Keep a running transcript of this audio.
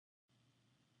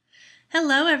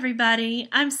Hello, everybody.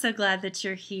 I'm so glad that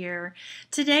you're here.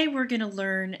 Today, we're going to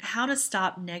learn how to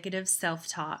stop negative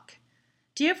self-talk.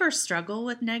 Do you ever struggle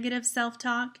with negative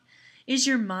self-talk? Is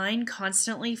your mind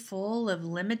constantly full of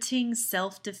limiting,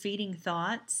 self-defeating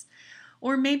thoughts?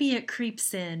 Or maybe it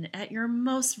creeps in at your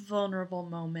most vulnerable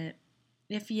moment.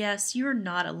 If yes, you're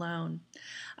not alone.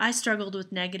 I struggled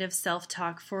with negative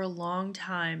self-talk for a long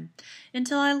time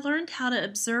until I learned how to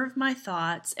observe my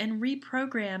thoughts and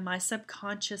reprogram my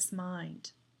subconscious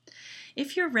mind.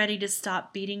 If you're ready to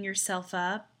stop beating yourself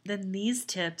up, then these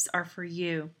tips are for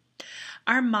you.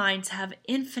 Our minds have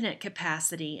infinite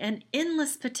capacity and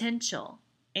endless potential,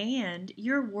 and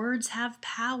your words have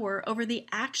power over the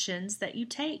actions that you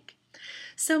take.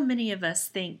 So many of us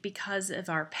think because of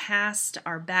our past,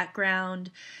 our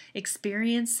background,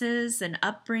 experiences, and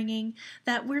upbringing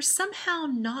that we're somehow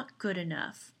not good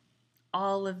enough.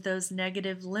 All of those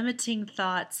negative, limiting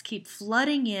thoughts keep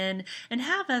flooding in and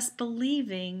have us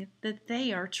believing that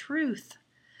they are truth.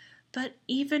 But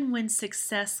even when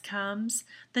success comes,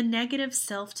 the negative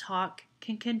self-talk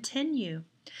can continue.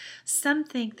 Some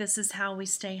think this is how we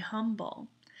stay humble.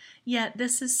 Yet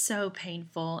this is so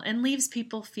painful and leaves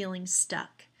people feeling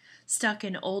stuck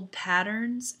in old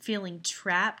patterns, feeling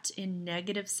trapped in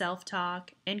negative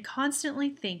self-talk, and constantly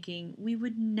thinking we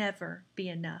would never be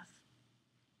enough.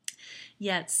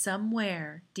 Yet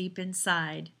somewhere deep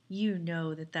inside, you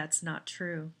know that that's not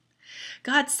true.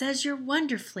 God says you're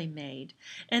wonderfully made,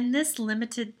 and this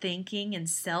limited thinking and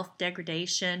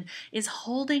self-degradation is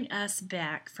holding us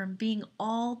back from being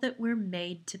all that we're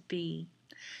made to be.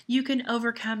 You can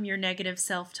overcome your negative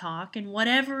self-talk and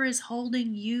whatever is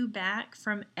holding you back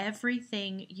from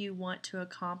everything you want to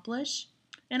accomplish,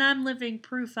 and I'm living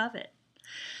proof of it.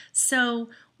 So,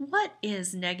 what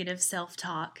is negative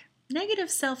self-talk?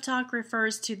 Negative self-talk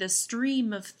refers to the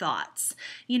stream of thoughts,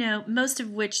 most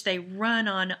of which they run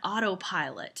on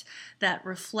autopilot that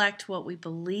reflect what we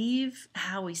believe,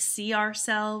 how we see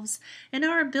ourselves, and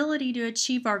our ability to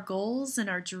achieve our goals and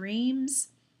our dreams.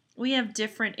 We have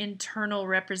different internal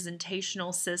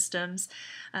representational systems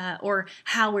or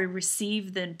how we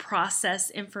receive and process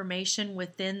information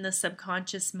within the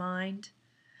subconscious mind.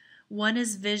 One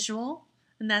is visual,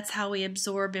 and that's how we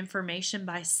absorb information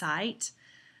by sight.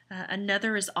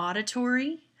 Another is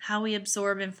auditory, how we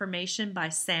absorb information by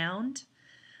sound.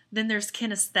 Then there's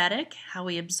kinesthetic, how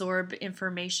we absorb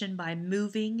information by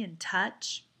moving and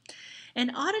touch.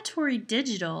 And auditory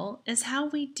digital is how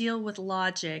we deal with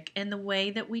logic and the way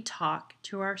that we talk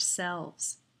to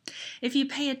ourselves. If you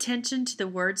pay attention to the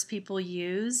words people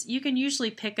use, you can usually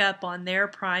pick up on their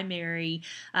primary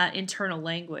internal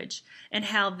language and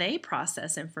how they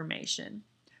process information.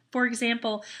 For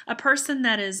example, a person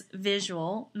that is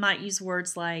visual might use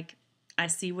words like, I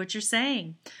see what you're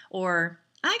saying, or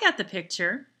I got the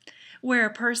picture, where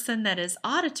a person that is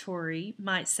auditory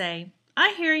might say,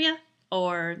 I hear you,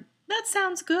 or that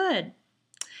sounds good.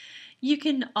 You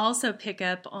can also pick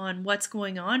up on what's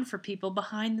going on for people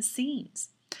behind the scenes,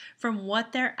 from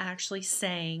what they're actually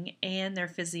saying and their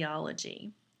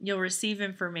physiology. You'll receive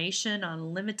information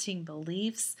on limiting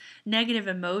beliefs, negative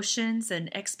emotions,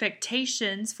 and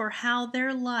expectations for how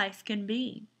their life can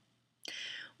be.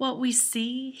 What we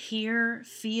see, hear,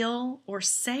 feel, or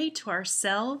say to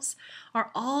ourselves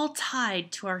are all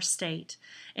tied to our state,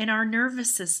 and our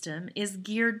nervous system is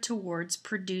geared towards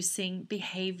producing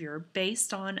behavior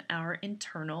based on our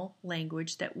internal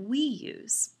language that we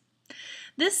use.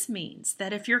 This means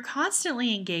that if you're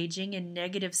constantly engaging in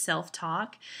negative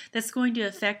self-talk, that's going to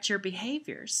affect your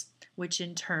behaviors, which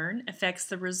in turn affects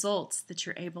the results that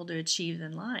you're able to achieve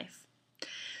in life.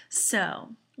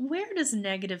 So, where does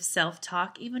negative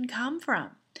self-talk even come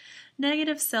from?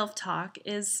 Negative self-talk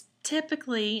is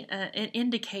typically an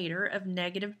indicator of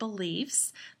negative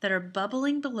beliefs that are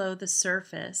bubbling below the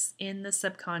surface in the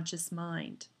subconscious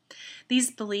mind.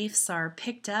 These beliefs are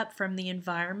picked up from the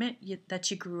environment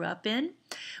that you grew up in,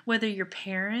 whether your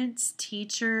parents,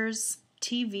 teachers,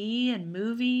 TV and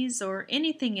movies, or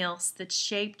anything else that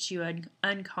shaped you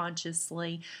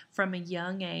unconsciously from a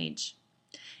young age.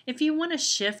 If you want to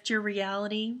shift your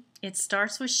reality, it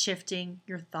starts with shifting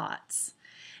your thoughts,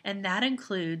 and that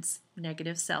includes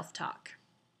negative self-talk.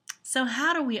 So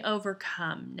how do we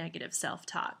overcome negative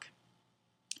self-talk?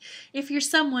 If you're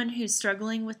someone who's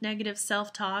struggling with negative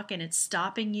self-talk and it's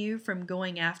stopping you from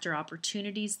going after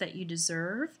opportunities that you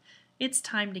deserve, it's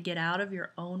time to get out of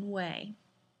your own way.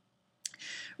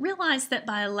 Realize that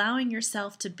by allowing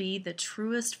yourself to be the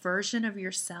truest version of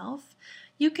yourself,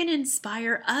 you can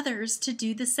inspire others to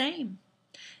do the same.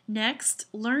 Next,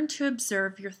 learn to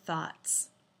observe your thoughts.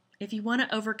 If you want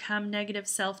to overcome negative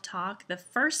self-talk, the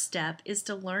first step is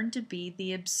to learn to be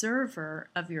the observer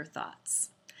of your thoughts.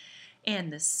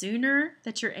 And the sooner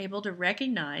that you're able to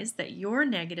recognize that your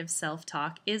negative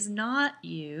self-talk is not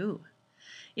you,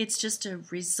 it's just a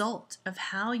result of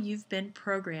how you've been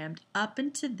programmed up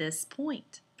until this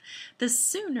point, the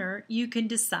sooner you can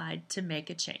decide to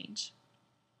make a change.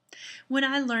 When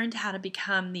I learned how to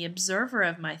become the observer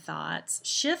of my thoughts,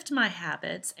 shift my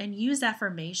habits, and use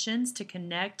affirmations to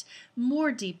connect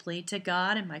more deeply to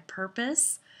God and my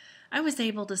purpose, I was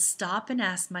able to stop and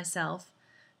ask myself,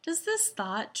 does this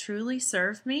thought truly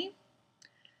serve me?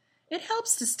 It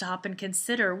helps to stop and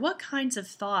consider what kinds of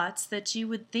thoughts that you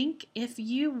would think if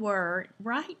you were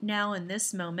right now in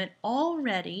this moment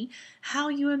already how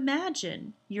you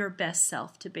imagine your best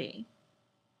self to be.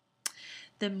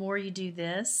 The more you do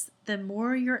this, the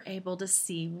more you're able to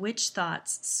see which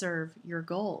thoughts serve your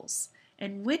goals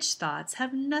and which thoughts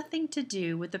have nothing to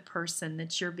do with the person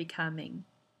that you're becoming.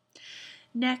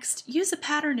 Next, use a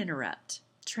pattern interrupt.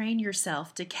 Train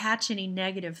yourself to catch any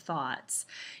negative thoughts.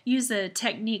 Use a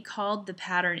technique called the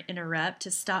pattern interrupt to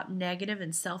stop negative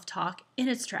and self-talk in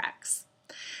its tracks.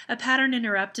 A pattern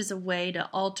interrupt is a way to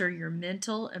alter your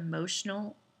mental,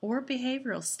 emotional, or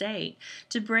behavioral state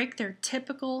to break their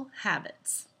typical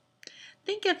habits.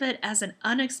 Think of it as an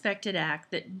unexpected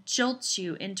act that jolts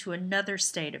you into another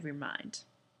state of your mind.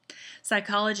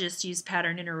 Psychologists use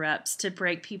pattern interrupts to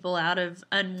break people out of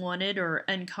unwanted or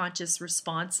unconscious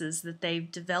responses that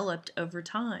they've developed over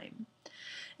time.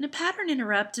 And a pattern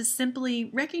interrupt is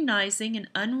simply recognizing an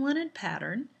unwanted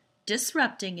pattern,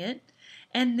 disrupting it,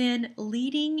 and then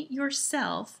leading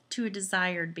yourself to a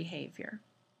desired behavior.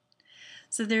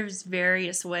 So there's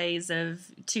various ways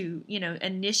to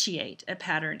initiate a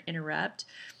pattern interrupt.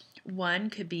 One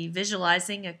could be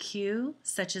visualizing a cue,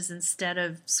 such as instead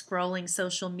of scrolling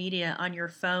social media on your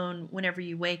phone whenever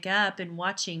you wake up and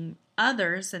watching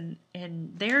others and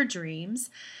their dreams,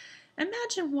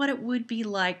 imagine what it would be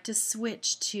like to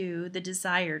switch to the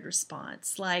desired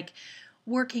response, like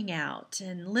working out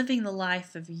and living the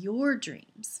life of your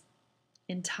dreams.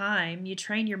 In time, you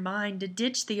train your mind to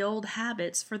ditch the old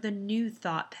habits for the new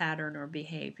thought pattern or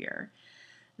behavior.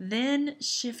 Then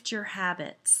shift your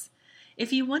habits.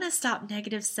 If you want to stop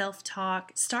negative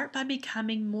self-talk, start by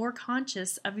becoming more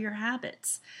conscious of your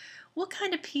habits. What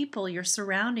kind of people you're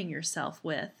surrounding yourself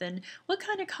with and what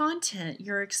kind of content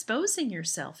you're exposing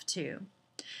yourself to.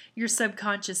 Your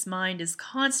subconscious mind is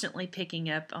constantly picking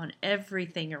up on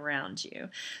everything around you.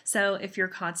 So if you're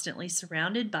constantly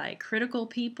surrounded by critical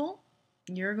people,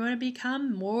 you're going to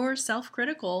become more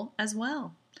self-critical as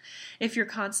well. If you're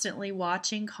constantly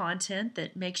watching content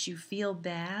that makes you feel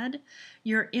bad,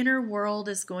 your inner world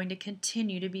is going to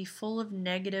continue to be full of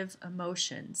negative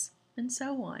emotions, and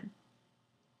so on.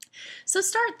 So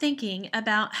start thinking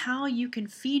about how you can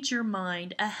feed your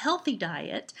mind a healthy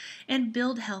diet and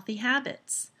build healthy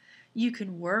habits. You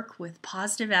can work with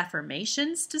positive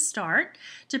affirmations to start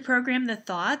to program the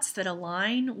thoughts that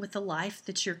align with the life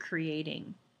that you're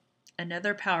creating.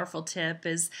 Another powerful tip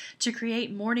is to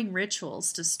create morning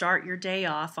rituals to start your day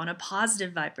off on a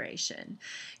positive vibration.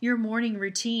 Your morning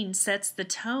routine sets the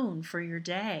tone for your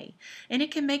day, and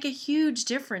it can make a huge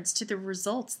difference to the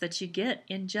results that you get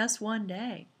in just one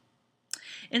day.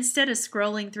 Instead of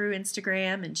scrolling through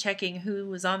Instagram and checking who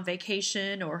was on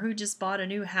vacation or who just bought a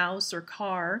new house or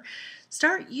car,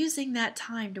 start using that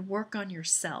time to work on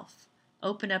yourself.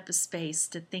 Open up a space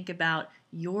to think about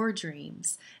your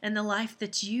dreams and the life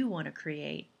that you want to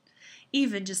create.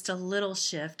 Even just a little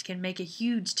shift can make a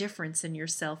huge difference in your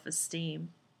self-esteem.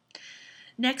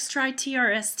 Next, try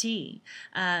TRST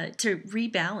to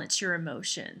rebalance your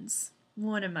emotions.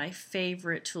 One of my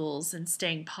favorite tools in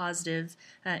staying positive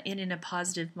in a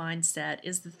positive mindset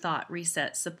is the Thought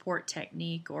Reset Support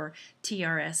Technique, or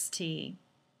TRST.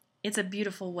 It's a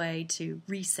beautiful way to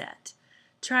reset.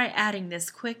 Try adding this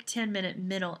quick 10-minute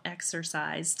mental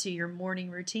exercise to your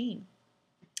morning routine.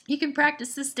 You can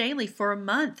practice this daily for a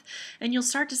month, and you'll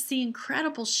start to see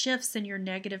incredible shifts in your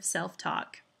negative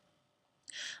self-talk.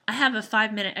 I have a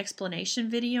 5-minute explanation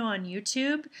video on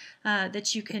YouTube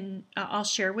that I'll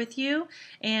share with you,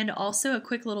 and also a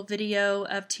quick little video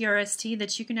of TRST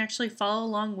that you can actually follow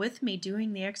along with me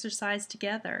doing the exercise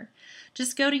together.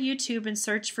 Just go to YouTube and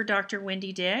search for Dr.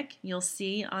 Wendy Dick. You'll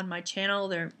see on my channel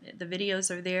the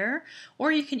videos are there,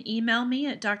 or you can email me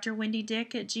at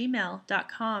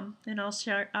drwendydick@gmail.com, and I'll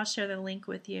share the link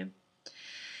with you.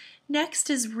 Next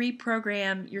is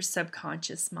reprogram your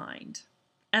subconscious mind.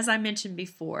 As I mentioned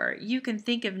before, you can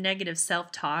think of negative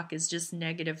self-talk as just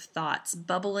negative thoughts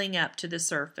bubbling up to the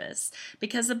surface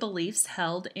because of beliefs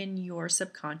held in your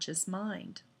subconscious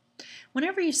mind.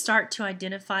 Whenever you start to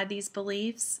identify these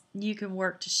beliefs, you can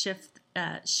work to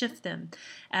shift them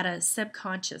at a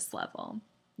subconscious level.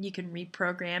 You can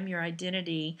reprogram your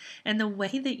identity and the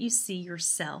way that you see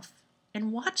yourself,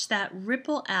 and watch that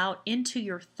ripple out into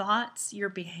your thoughts, your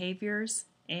behaviors,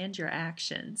 and your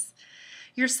actions.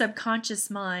 Your subconscious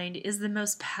mind is the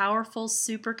most powerful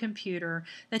supercomputer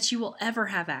that you will ever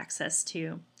have access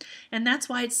to. And that's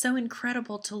why it's so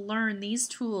incredible to learn these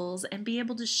tools and be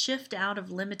able to shift out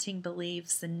of limiting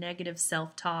beliefs and negative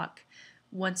self-talk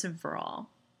once and for all.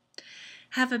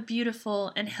 Have a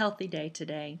beautiful and healthy day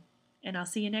today, and I'll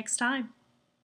see you next time.